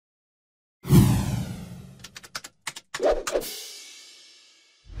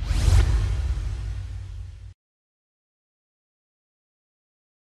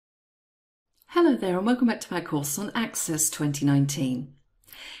Hello there and welcome back to my course on Access 2019.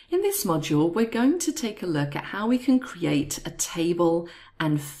 In this module, we're going to take a look at how we can create a table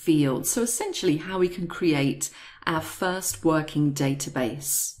and field. So essentially how we can create our first working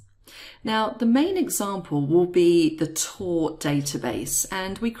database. Now, the main example will be the tour database,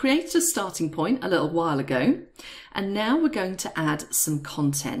 and we created a starting point a little while ago, and now we're going to add some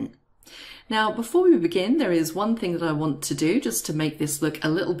content. Now, before we begin, there is one thing that I want to do just to make this look a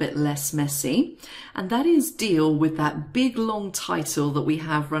little bit less messy, and that is deal with that big long title that we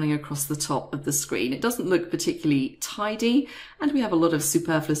have running across the top of the screen. It doesn't look particularly tidy, and we have a lot of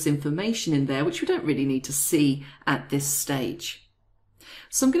superfluous information in there, which we don't really need to see at this stage.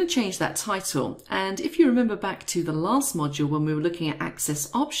 So I'm going to change that title, and if you remember back to the last module when we were looking at access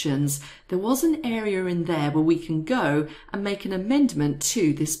options, there was an area in there where we can go and make an amendment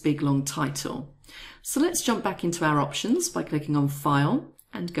to this big long title. So let's jump back into our options by clicking on File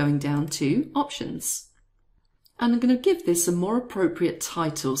and going down to Options. And I'm going to give this a more appropriate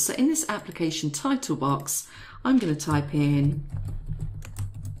title. So in this application title box, I'm going to type in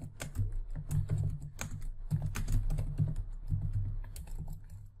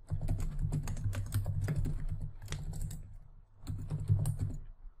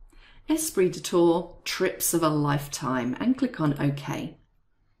Esprit de Tour Trips of a Lifetime and click on OK.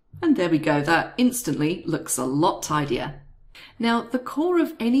 And there we go, that instantly looks a lot tidier. Now, the core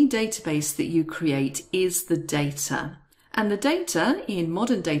of any database that you create is the data. And the data in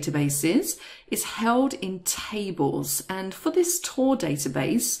modern databases is held in tables. And for this tour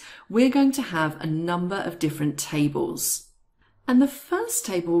database, we're going to have a number of different tables. And the first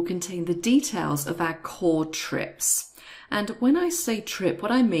table will contain the details of our core trips. And when I say trip,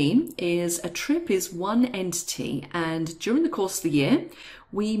 what I mean is a trip is one entity, and during the course of the year,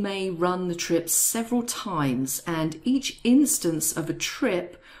 we may run the trip several times, and each instance of a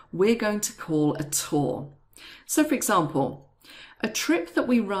trip we're going to call a tour. So for example, a trip that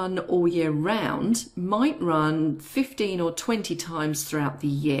we run all year round might run 15 or 20 times throughout the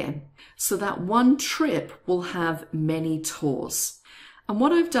year. So that one trip will have many tours. And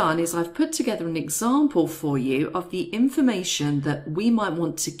what I've done is I've put together an example for you of the information that we might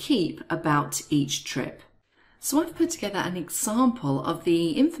want to keep about each trip. So I've put together an example of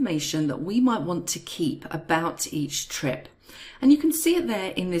the information that we might want to keep about each trip. And you can see it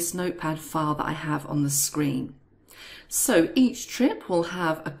there in this notepad file that I have on the screen. So each trip will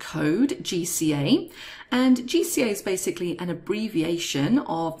have a code, GCA, and GCA is basically an abbreviation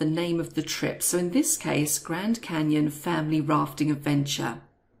of the name of the trip. So in this case, Grand Canyon Family Rafting Adventure.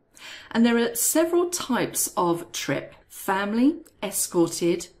 And there are several types of trip: family,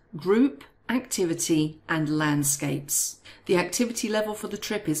 escorted, group, activity, and landscapes. The activity level for the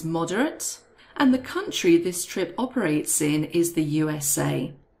trip is moderate, and the country this trip operates in is the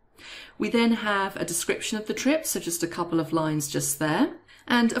USA. We then have a description of the trip, so just a couple of lines just there.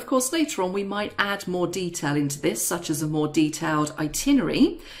 And of course, later on, we might add more detail into this, such as a more detailed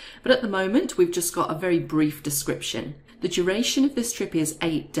itinerary. But at the moment, we've just got a very brief description. The duration of this trip is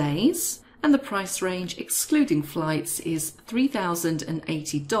 8 days, and the price range, excluding flights, is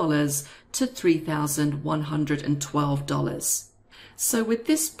 $3,080 to $3,112. So with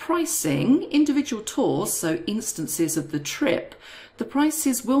this pricing, individual tours, so instances of the trip, the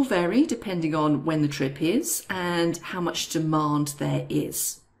prices will vary depending on when the trip is and how much demand there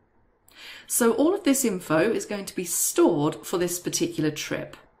is. So all of this info is going to be stored for this particular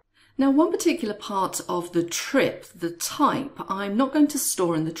trip. Now, one particular part of the trip, the type, I'm not going to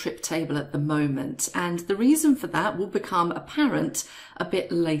store in the trip table at the moment, and the reason for that will become apparent a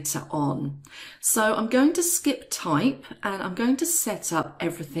bit later on. So I'm going to skip type and I'm going to set up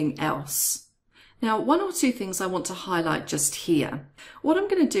everything else. Now, one or two things I want to highlight just here. What I'm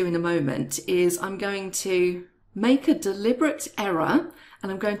going to do in a moment is I'm going to make a deliberate error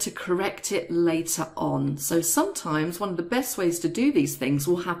and I'm going to correct it later on. So sometimes one of the best ways to do these things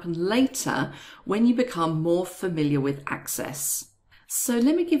will happen later when you become more familiar with Access. So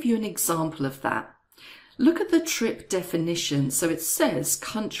let me give you an example of that. Look at the trip definition. So it says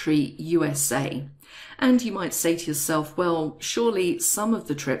country USA. And you might say to yourself, well, surely some of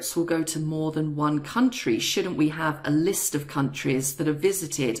the trips will go to more than one country. Shouldn't we have a list of countries that are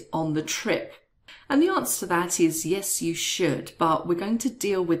visited on the trip? And the answer to that is yes, you should, but we're going to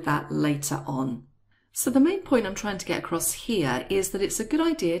deal with that later on. So the main point I'm trying to get across here is that it's a good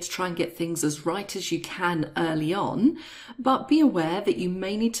idea to try and get things as right as you can early on, but be aware that you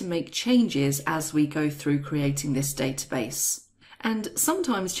may need to make changes as we go through creating this database. And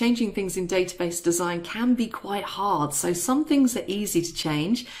sometimes changing things in database design can be quite hard. So some things are easy to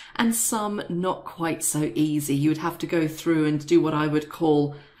change and some not quite so easy. You would have to go through and do what I would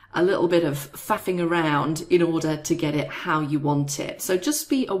call a little bit of faffing around in order to get it how you want it. So just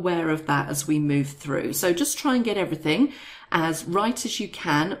be aware of that as we move through. So just try and get everything as right as you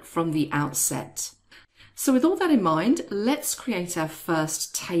can from the outset. So with all that in mind, let's create our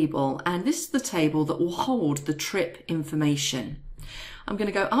first table, and this is the table that will hold the trip information. I'm going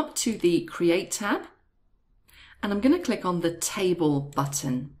to go up to the Create tab, and I'm going to click on the Table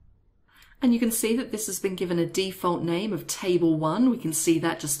button. And you can see that this has been given a default name of Table 1. We can see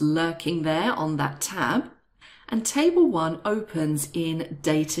that just lurking there on that tab. And Table 1 opens in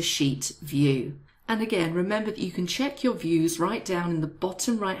Datasheet View. And again, remember that you can check your views right down in the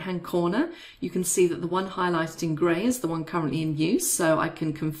bottom right-hand corner. You can see that the one highlighted in grey is the one currently in use, so I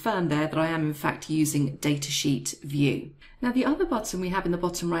can confirm there that I am in fact using Datasheet View. Now the other button we have in the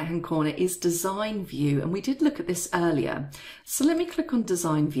bottom right-hand corner is Design View, and we did look at this earlier. So let me click on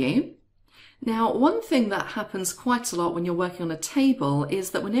Design View. Now, one thing that happens quite a lot when you're working on a table is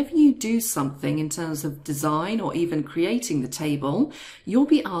that whenever you do something in terms of design or even creating the table, you'll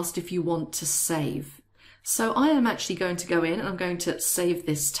be asked if you want to save. So I am actually going to go in and I'm going to save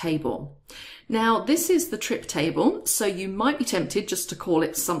this table. Now, this is the trip table, so you might be tempted just to call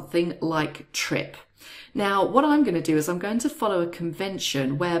it something like trip. Now, what I'm going to do is I'm going to follow a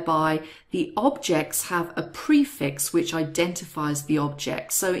convention whereby the objects have a prefix which identifies the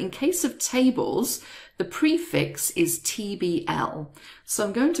object. So in case of tables, the prefix is TBL. So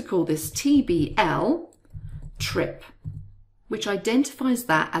I'm going to call this TBL trip, which identifies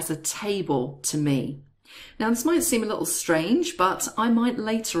that as a table to me. Now, this might seem a little strange, but I might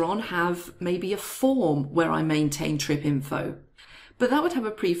later on have maybe a form where I maintain trip info. But that would have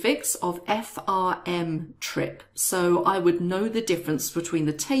a prefix of FRM trip, so I would know the difference between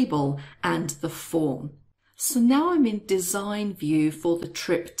the table and the form. So now I'm in Design View for the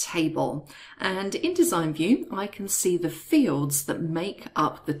trip table, and in Design View I can see the fields that make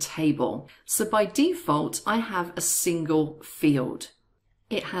up the table. So by default I have a single field.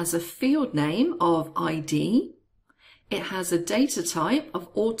 It has a field name of ID, it has a data type of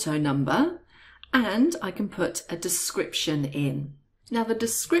auto number, and I can put a description in. Now the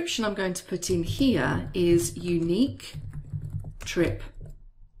description I'm going to put in here is unique trip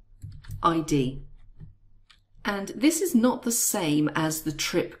ID. And this is not the same as the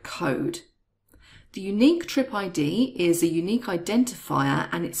trip code. The unique trip ID is a unique identifier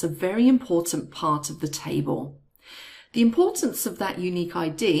and it's a very important part of the table. The importance of that unique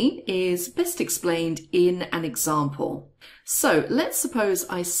ID is best explained in an example. So let's suppose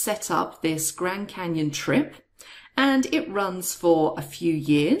I set up this Grand Canyon trip and it runs for a few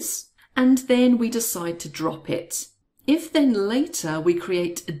years, and then we decide to drop it. If then later we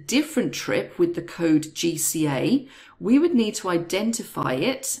create a different trip with the code GCA, we would need to identify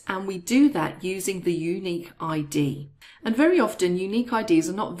it, and we do that using the unique ID. And very often unique IDs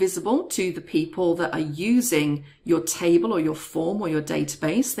are not visible to the people that are using your table or your form or your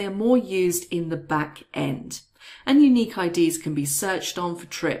database. They are more used in the back end. And unique IDs can be searched on for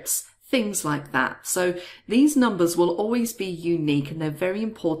trips, things like that. So these numbers will always be unique and they're very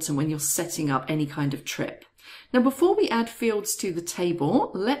important when you're setting up any kind of trip. Now before we add fields to the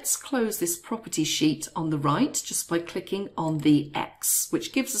table, let's close this property sheet on the right just by clicking on the X,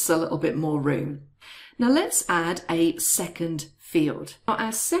 which gives us a little bit more room. Now let's add a second field. Now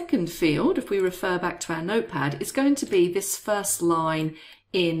our second field, if we refer back to our notepad, is going to be this first line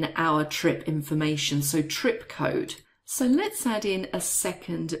in our trip information, so trip code. So let's add in a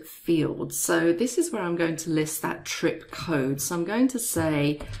second field. So this is where I'm going to list that trip code. So I'm going to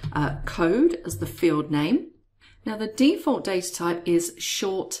say code as the field name. Now the default data type is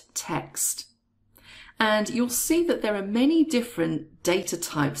short text. And you'll see that there are many different data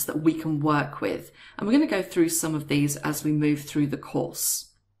types that we can work with. And we're going to go through some of these as we move through the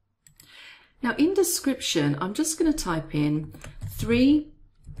course. Now in description, I'm just going to type in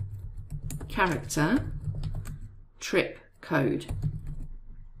 3-character trip code.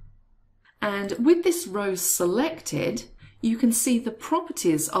 And with this row selected, you can see the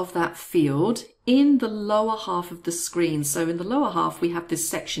properties of that field in the lower half of the screen. So in the lower half, we have this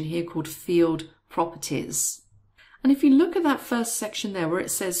section here called Field Properties. And if you look at that first section there where it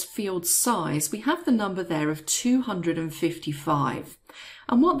says field size, we have the number there of 255.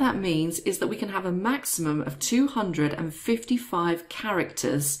 And what that means is that we can have a maximum of 255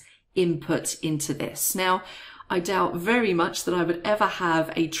 characters input into this. Now, I doubt very much that I would ever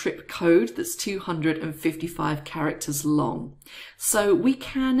have a trip code that's 255 characters long. So we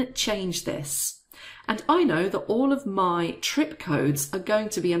can change this. And I know that all of my trip codes are going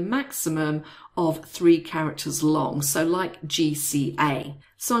to be a maximum of 3 characters long, so like GCA.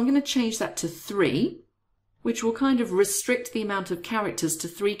 So I'm going to change that to 3. which will kind of restrict the amount of characters to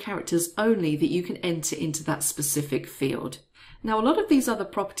 3 characters only that you can enter into that specific field. Now, a lot of these other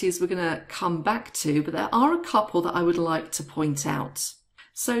properties we're going to come back to, but there are a couple that I would like to point out.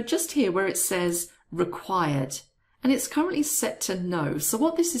 So just here where it says required, and it's currently set to no. So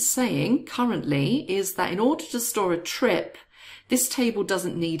what this is saying currently is that in order to store a trip, this table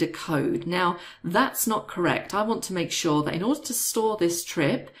doesn't need a code. Now, that's not correct. I want to make sure that in order to store this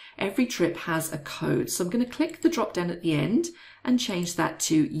trip, every trip has a code. So I'm going to click the drop down at the end and change that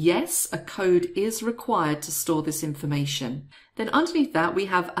to yes, a code is required to store this information. Then underneath that, we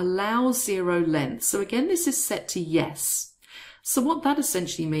have allow 0 length. So again, this is set to yes. So what that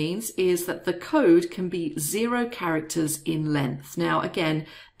essentially means is that the code can be 0 characters in length. Now, again,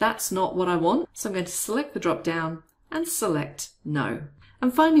 that's not what I want. So I'm going to select the drop down and select no.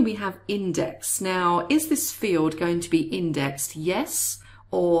 And finally, we have index. Now, is this field going to be indexed yes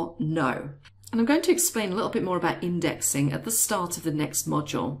or no? And I'm going to explain a little bit more about indexing at the start of the next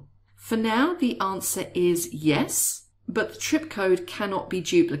module. For now, the answer is yes, but the trip code cannot be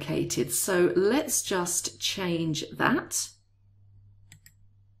duplicated. So let's just change that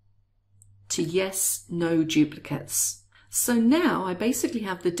to yes, no duplicates. So now I basically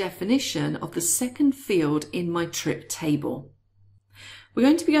have the definition of the second field in my trip table. We're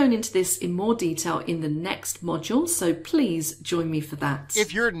going to be going into this in more detail in the next module, so please join me for that.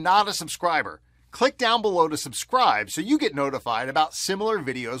 If you're not a subscriber, click down below to subscribe so you get notified about similar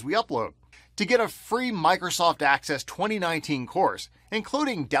videos we upload. To get a free Microsoft Access 2019 course,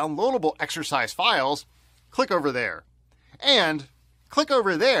 including downloadable exercise files, click over there. And click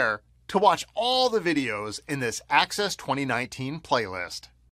over there to watch all the videos in this Access 2019 playlist.